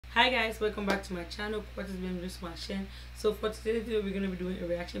Hi guys, welcome back to my channel. What is being just my Shen. So for today's video, we're gonna be doing a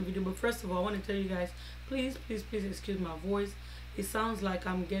reaction video. But first of all, I want to tell you guys, please excuse my voice. It sounds like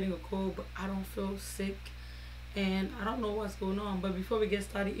I'm getting a cold, but I don't feel sick, and I don't know what's going on. But before we get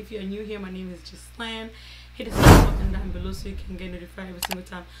started, if you're new here, my name is Slan. Hit the subscribe button down below so you can get notified every single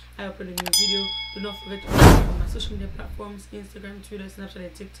time I upload a new video. Do not forget to follow me on my social media platforms: Instagram, Twitter, Snapchat,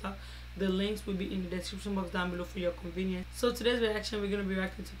 and TikTok. The links will be in the description box down below for your convenience. So today's reaction, we're going to be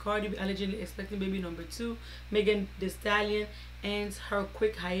reacting to Cardi B allegedly expecting baby number 2, Megan Thee Stallion ends her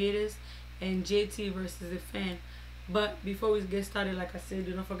quick hiatus, and JT versus the fan. But before we get started, like I said,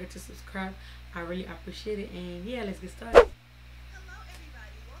 do not forget to subscribe. I really appreciate it, and yeah, let's get started.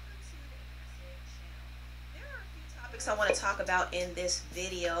 I want to talk about in this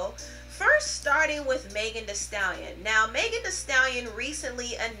video. First, starting with Megan Thee Stallion. Now, Megan Thee Stallion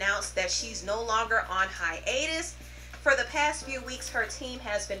recently announced that she's no longer on hiatus. For the past few weeks, her team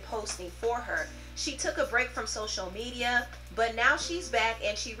has been posting for her. She took a break from social media, but now she's back,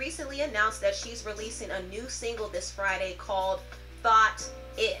 and she recently announced that she's releasing a new single this Friday called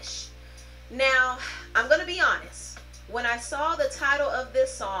Thought-ish. Now, I'm going to be honest. When I saw the title of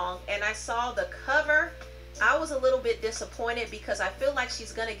this song and I saw the cover, I was a little bit disappointed because I feel like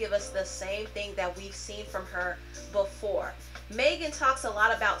she's going to give us the same thing that we've seen from her before. Megan talks a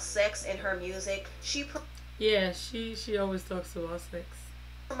lot about sex in her music. She always talks about sex.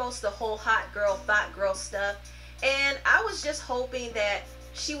 Promotes the whole hot girl, thought girl stuff. And I was just hoping that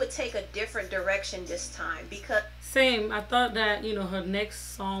she would take a different direction this time because... Same. I thought that, her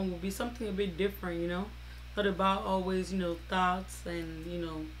next song would be something a bit different, Not about always, thoughts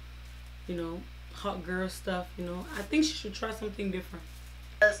and, hot girl stuff. I think she should try something different.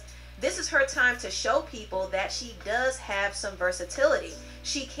 This is her time to show people that she does have some versatility.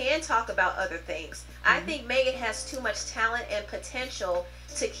 She can talk about other things. I think Megan has too much talent and potential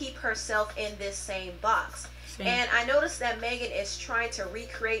to keep herself in this same box. And I noticed that Megan is trying to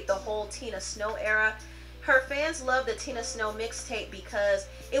recreate the whole Tina Snow era. Her fans love the Tina Snow mixtape because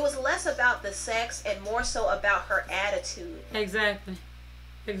it was less about the sex and more so about her attitude. Exactly.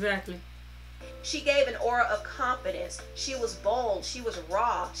 She gave an aura of confidence. She was bold. She was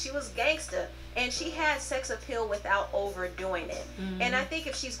raw. She was gangsta. And she had sex appeal without overdoing it. And I think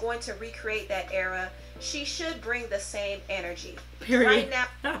if she's going to recreate that era, she should bring the same energy. Period. Right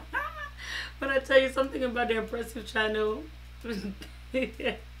now. But I tell you something about the Impressive channel.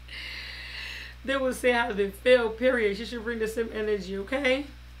 They will say how they feel, period. She should bring the same energy, okay?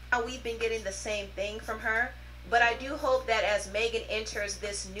 We've been getting the same thing from her. But I do hope that as Megan enters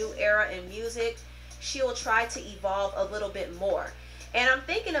this new era in music, she'll try to evolve a little bit more. And I'm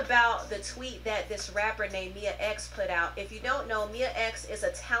thinking about the tweet that this rapper named Mia X put out. If you don't know, Mia X is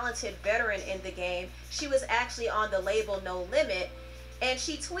a talented veteran in the game. She was actually on the label No Limit. And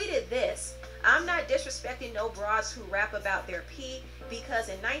she tweeted this: "I'm not disrespecting no broads who rap about their pee, because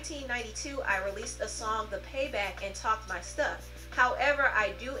in 1992 I released a song, The Payback, and talked my stuff. However,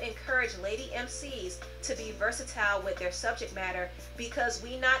 I do encourage lady MCs to be versatile with their subject matter, because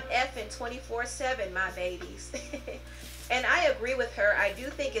we not effing 24/7, my babies." And I agree with her. I do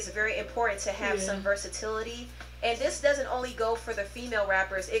think it's very important to have some versatility. And this doesn't only go for the female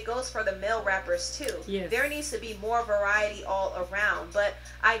rappers, it goes for the male rappers too. Yes. There needs to be more variety all around. But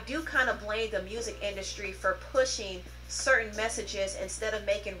I do kind of blame the music industry for pushing certain messages instead of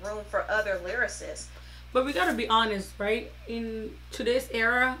making room for other lyricists. But we gotta be honest, right? In today's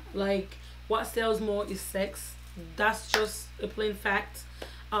era, like, what sells more is sex. That's just a plain fact.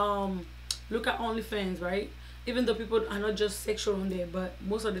 Look at OnlyFans, right? Even though people are not just sexual on there, but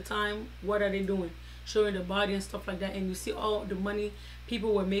most of the time, what are they doing? Showing the body and stuff like that. And you see all the money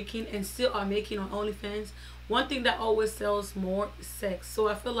people were making and still are making on OnlyFans. One thing that always sells more is sex. So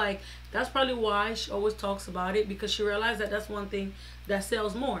I feel like that's probably why she always talks about it, because she realized that that's one thing that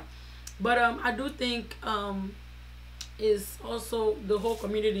sells more. But I do think is also the whole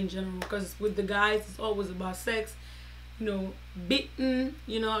community in general, because with the guys it's always about sex, beating,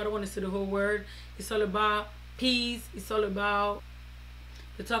 I don't want to say the whole word. It's all about peace. It's all about,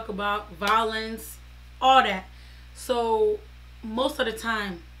 they talk about violence, all that. So most of the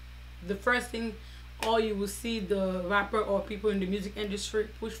time, the first thing all you will see the rapper or people in the music industry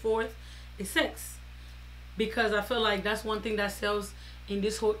push forth is sex, because I feel like that's one thing that sells in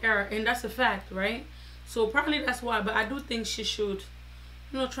this whole era, and that's a fact, right? So probably that's why. But I do think she should,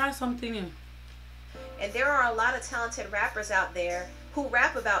 try something new. And there are a lot of talented rappers out there who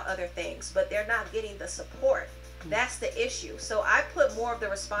rap about other things, but they're not getting the support. That's the issue. So I put more of the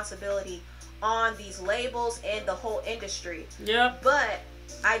responsibility on these labels and the whole industry. Yep. But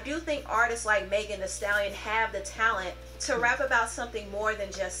I do think artists like Megan Thee Stallion have the talent to rap about something more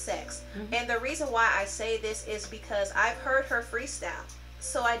than just sex. And the reason why I say this is because I've heard her freestyle.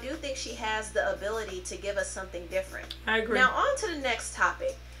 So I do think she has the ability to give us something different. I agree. Now on to the next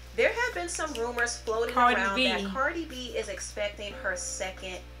topic. There have been some rumors floating around that Cardi B is expecting her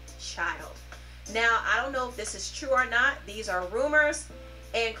second child. Now, I don't know if this is true or not. These are rumors,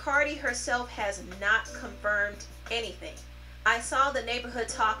 and Cardi herself has not confirmed anything. I saw the Neighborhood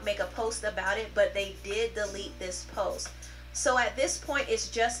Talk make a post about it, but they did delete this post. So at this point, it's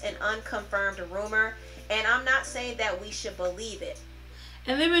just an unconfirmed rumor, and I'm not saying that we should believe it.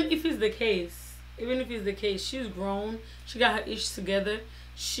 And even if it's the case, she's grown. She got her issues together.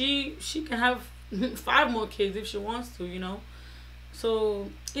 She can have 5 more kids if she wants to, you know. So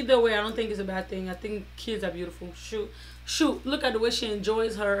either way, I don't think it's a bad thing. I think kids are beautiful. Shoot, look at the way she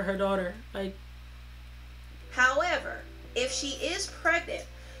enjoys her daughter. Like, however, if she is pregnant,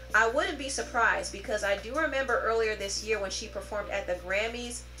 I wouldn't be surprised, because I do remember earlier this year when she performed at the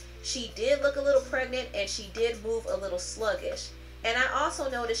Grammys, she did look a little pregnant and she did move a little sluggish. And I also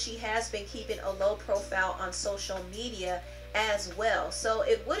noticed she has been keeping a low profile on social media as well. So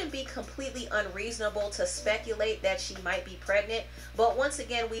it wouldn't be completely unreasonable to speculate that she might be pregnant. But once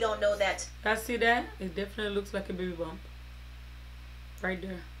again, we don't know that. I see that. It definitely looks like a baby bump. Right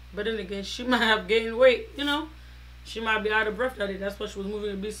there. But then again, she might have gained weight, you know. She might be out of breath that day. That's why she was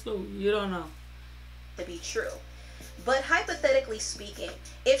moving a bit slow. You don't know. To be true. But hypothetically speaking,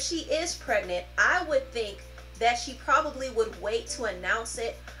 if she is pregnant, I would think that she probably would wait to announce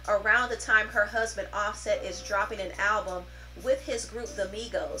it around the time her husband Offset is dropping an album with his group The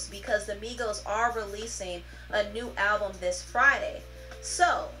Migos, because The Migos are releasing a new album this Friday.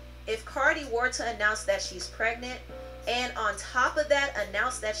 So if Cardi were to announce that she's pregnant, and on top of that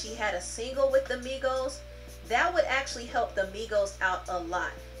announce that she had a single with The Migos, that would actually help The Migos out a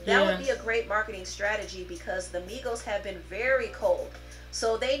lot. That would be a great marketing strategy, because The Migos have been very cold.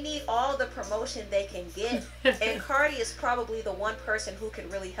 So they need all the promotion they can get. And Cardi is probably the one person who can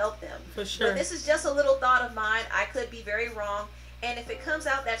really help them. For sure. But this is just a little thought of mine. I could be very wrong. And if it comes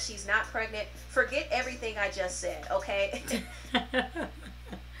out that she's not pregnant, forget everything I just said, okay?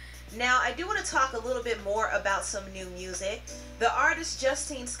 Now, I do want to talk a little bit more about some new music. The artist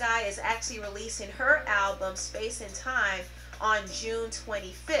Justine Skye is actually releasing her album Space and Time on June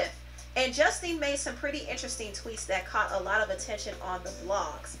 25th. And Justine made some pretty interesting tweets that caught a lot of attention on the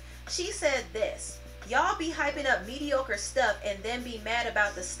blogs. She said this: "Y'all be hyping up mediocre stuff and then be mad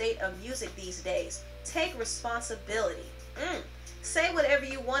about the state of music these days. Take responsibility. Say whatever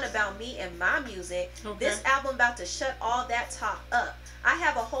you want about me and my music. Okay. This album about to shut all that talk up. I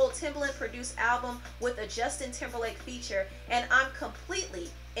have a whole Timbaland produced album with a Justin Timberlake feature, and I'm completely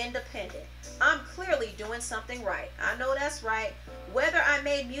independent. I'm clearly doing something right. I know that's right. Whether I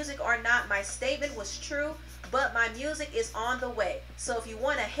made music or not, my statement was true, but my music is on the way. So if you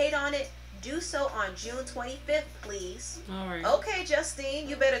want to hate on it, do so on June 25th, please." All right. Okay, Justine,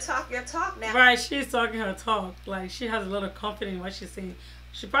 you better talk your talk now. Right, she's talking her talk. Like, she has a lot of confidence in what she's saying.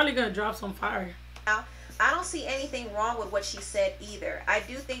 She's probably going to drop some fire. Now, I don't see anything wrong with what she said either. I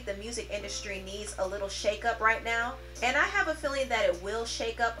do think the music industry needs a little shakeup right now, and I have a feeling that it will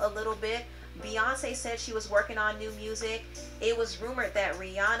shake up a little bit. Beyonce said she was working on new music. It was rumored that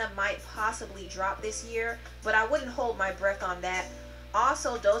Rihanna might possibly drop this year, but I wouldn't hold my breath on that.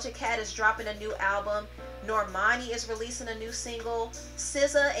 Also, Doja Cat is dropping a new album. Normani is releasing a new single.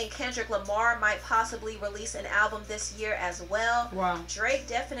 SZA and Kendrick Lamar might possibly release an album this year as well. Wow. Drake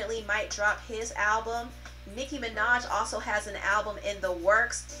definitely might drop his album. Nicki Minaj also has an album in the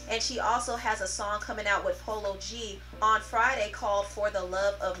works, and she also has a song coming out with Polo G on Friday called For the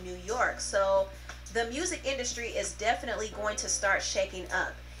Love of New York. So the music industry is definitely going to start shaking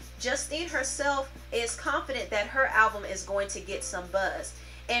up. Justine herself is confident that her album is going to get some buzz,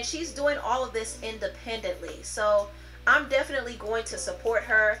 and she's doing all of this independently. So I'm definitely going to support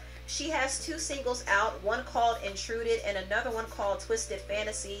her. She has 2 singles out, one called Intruded and another one called Twisted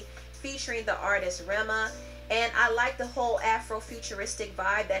Fantasy, featuring the artist Rema. And I like the whole Afro-futuristic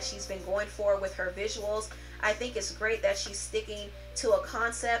vibe that she's been going for with her visuals. I think it's great that she's sticking to a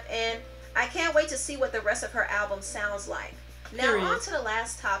concept, and I can't wait to see what the rest of her album sounds like. Now, on to the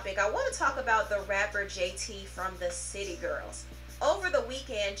last topic. I want to talk about the rapper JT from the City Girls. Over the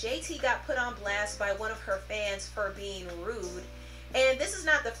weekend, JT got put on blast by one of her fans for being rude. And this is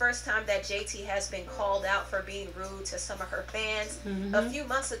not the first time that JT has been called out for being rude to some of her fans. A few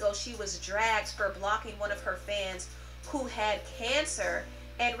months ago, she was dragged for blocking one of her fans who had cancer.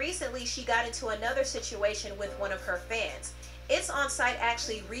 And recently, she got into another situation with one of her fans. It's On Site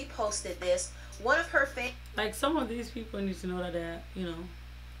actually reposted this. One of her fans... Like, some of these people need to know that, you know,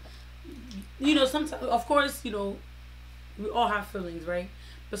 You know, sometimes, of course, you know, we all have feelings, right?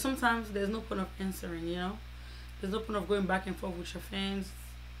 But sometimes there's no point of answering, you know? There's no point of going back and forth with your fans.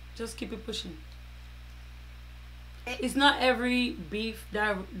 Just keep it pushing. It's not every beef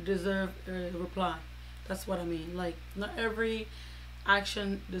that deserve a reply. That's what I mean. Like, not every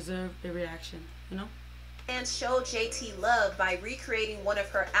action deserve a reaction, you know? And showed JT love by recreating one of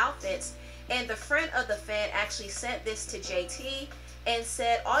her outfits. And the friend of the fan actually sent this to JT and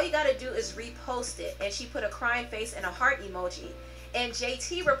said, all you gotta do is repost it. And she put a crying face and a heart emoji. And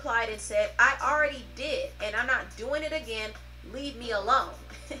JT replied and said, I already did, and I'm not doing it again. Leave me alone.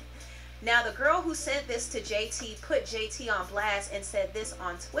 Now, the girl who sent this to JT put JT on blast and said this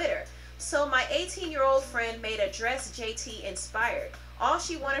on Twitter. So my 18-year-old friend made a dress JT inspired. All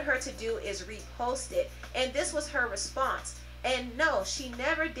she wanted her to do is repost it. And this was her response. And no, she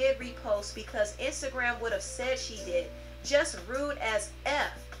never did repost because Instagram would have said she did. Just rude as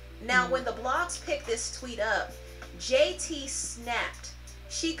F. Now, when the blogs picked this tweet up, JT snapped.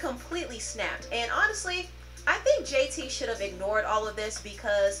 She completely snapped. And honestly, I think JT should have ignored all of this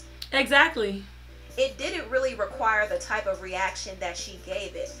because exactly, it didn't really require the type of reaction that she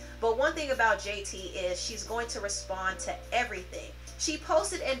gave it. But one thing about JT is she's going to respond to everything. She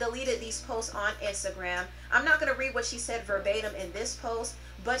posted and deleted these posts on Instagram. I'm not going to read what she said verbatim in this post,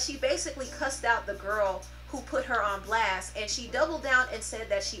 but she basically cussed out the girl who put her on blast, and she doubled down and said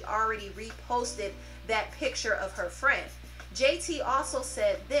that she already reposted that picture of her friend. JT also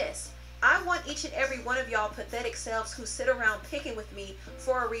said this: I want each and every one of y'all pathetic selves who sit around picking with me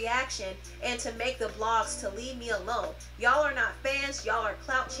for a reaction and to make the blogs to leave me alone. Y'all are not fans, y'all are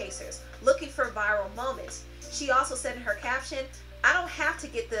clout chasers, looking for viral moments. She also said in her caption, I don't have to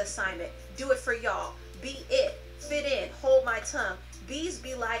get the assignment. Do it for y'all. Be it. Fit in. Hold my tongue. Bees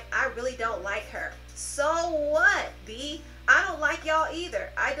be like, I really don't like her. So what, B? I don't like y'all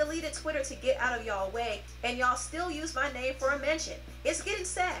either. I deleted Twitter to get out of y'all way, and y'all still use my name for a mention. It's getting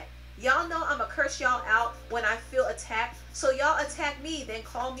sad. Y'all know I'ma curse y'all out when I feel attacked, so y'all attack me, then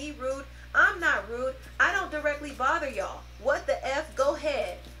call me rude. I'm not rude. I don't directly bother y'all. What the F? Go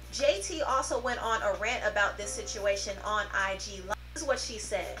ahead. JT also went on a rant about this situation on IG Live. This is what she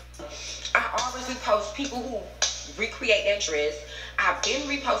said. I always repost people who recreate that dress. I've been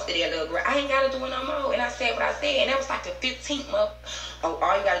reposted that little girl. I ain't gotta do it no more. And I said what I said, and that was like the 15th month. Oh,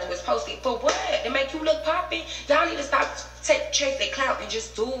 all you gotta do is post it. For what? To make you look popping? Y'all need to stop chasing clout and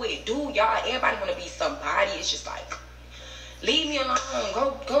just do it. Do y'all? Everybody wanna be somebody. It's just like, leave me alone.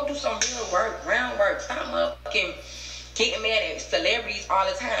 Go do some real work, groundwork. Stop fucking getting mad at celebrities all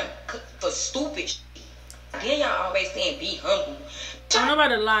the time for stupid shit. Then y'all always saying be humble. I'm not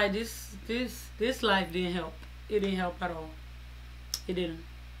about to lie. This life didn't help. It didn't help at all. It didn't.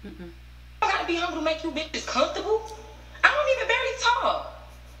 You gotta be humble to make you bitches comfortable. I don't even barely talk.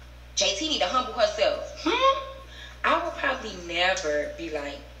 JT need to humble herself. I would probably never be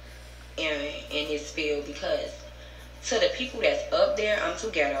like in this field because to the people that's up there, I'm too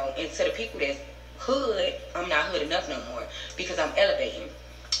ghetto, and to the people that's hood, I'm not hood enough no more because I'm elevating.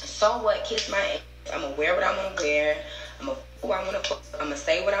 So what? Kiss my ass. I'm gonna wear what I wanna wear. I'm gonna who I wanna fuck. I'm gonna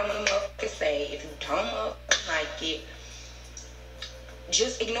say what I wanna motherfucking say. If you don't motherfucking like it,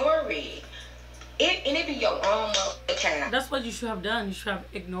 just ignore it. And it be your own motherfucking time. That's what you should have done. You should have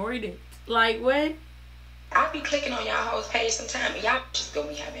ignored it. Like, what? I be clicking on y'all hoes page sometime, and y'all just gonna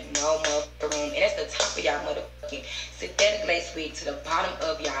be having no motherfucking room. And that's the top of y'all motherfucking synthetic lace wig to the bottom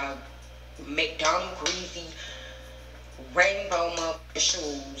of y'all McDonald greasy rainbow motherfucking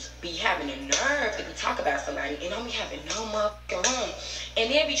shoes. Be having the nerve to be talking about somebody and don't be having no motherfucking room.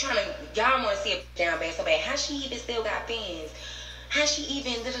 And then be trying to, y'all want to see it down bad so bad. How she even still got fans? How she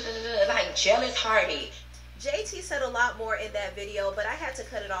even like jealous hearted? JT said a lot more in that video, but I had to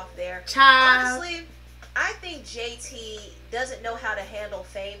cut it off there. Child. Honestly, I think JT doesn't know how to handle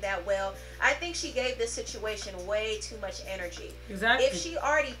fame that well. I think she gave this situation way too much energy. Exactly. If she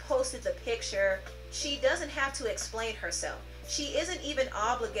already posted the picture, she doesn't have to explain herself. She isn't even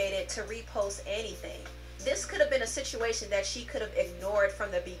obligated to repost anything. This could have been a situation that she could have ignored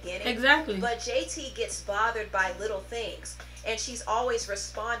from the beginning. Exactly. But JT gets bothered by little things, and she's always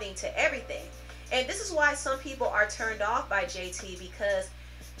responding to everything. And this is why some people are turned off by JT, because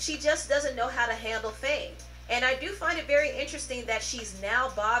she just doesn't know how to handle fame. And I do find it very interesting that she's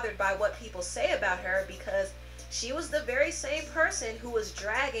now bothered by what people say about her, because she was the very same person who was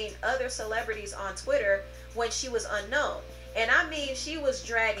dragging other celebrities on Twitter when she was unknown. And I mean, she was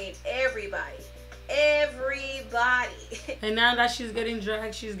dragging everybody. Everybody. And now that she's getting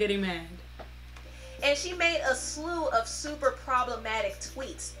dragged, she's getting mad. And she made a slew of super problematic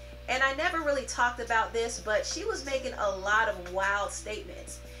tweets. And I never really talked about this, but she was making a lot of wild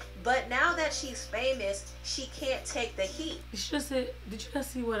statements. But now that she's famous, she can't take the heat. It's just a, did you guys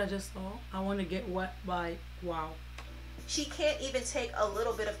see what I just saw? I want to get wet by wow. She can't even take a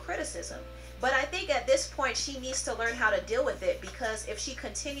little bit of criticism. But I think at this point she needs to learn how to deal with it, because if she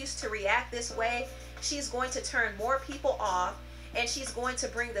continues to react this way, she's going to turn more people off, and she's going to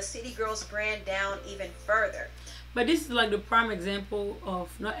bring the City Girls brand down even further. But this is like the prime example of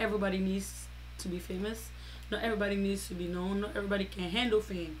not everybody needs to be famous. Not everybody needs to be known. Not everybody can handle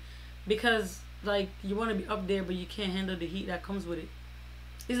fame. Because like you want to be up there but you can't handle the heat that comes with it.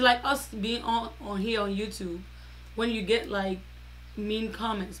 It's like us being on here on YouTube. When you get like mean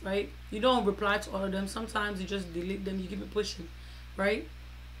comments, right? You don't reply to all of them. Sometimes you just delete them. You keep it pushing, right?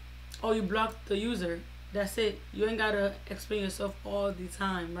 Or you block the user. That's it. You ain't gotta explain yourself all the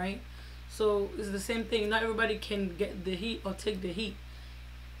time, right? So it's the same thing. Not everybody can get the heat or take the heat.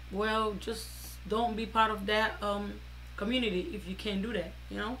 Well, just don't be part of that community if you can't do that,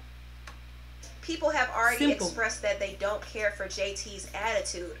 you know? People have already Simple. expressed that they don't care for JT's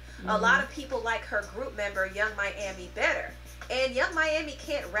attitude. A lot of people like her group member Young Miami better. And Young Miami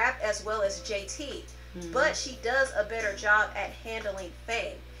can't rap as well as JT, but she does a better job at handling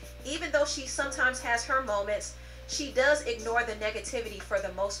fame. Even though she sometimes has her moments, she does ignore the negativity for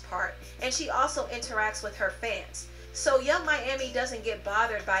the most part, and she also interacts with her fans. So Young Miami doesn't get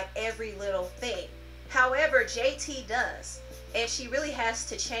bothered by every little thing. However, JT does, and she really has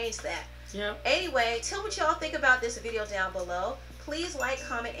to change that. Yep. Anyway, tell me what y'all think about this video down below. Please like,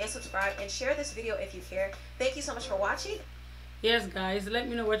 comment, and subscribe, and share this video if you care. Thank you so much for watching. Yes, guys, let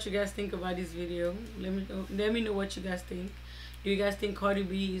me know what you guys think about this video. Let me know what you guys think. Do you guys think Cardi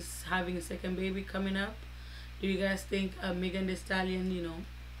B is having a second baby coming up? Do you guys think Megan Thee Stallion, you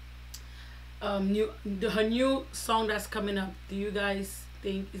know, her new song that's coming up, do you guys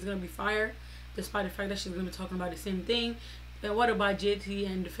think is gonna be fire, despite the fact that she's gonna be talking about the same thing? And what about JT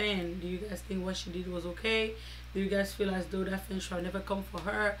and the fan? Do you guys think what she did was okay? Do you guys feel as though that fan should never come for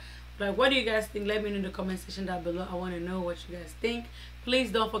her? Like, what do you guys think? Let me know in the comment section down below. I want to know what you guys think.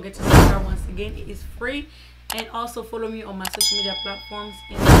 Please don't forget to subscribe once again. It is free. And also follow me on my social media platforms,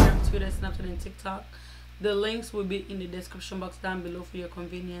 Instagram, Twitter, Snapchat, and TikTok. The links will be in the description box down below for your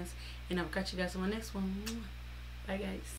convenience. And I'll catch you guys on my next one. Bye, guys.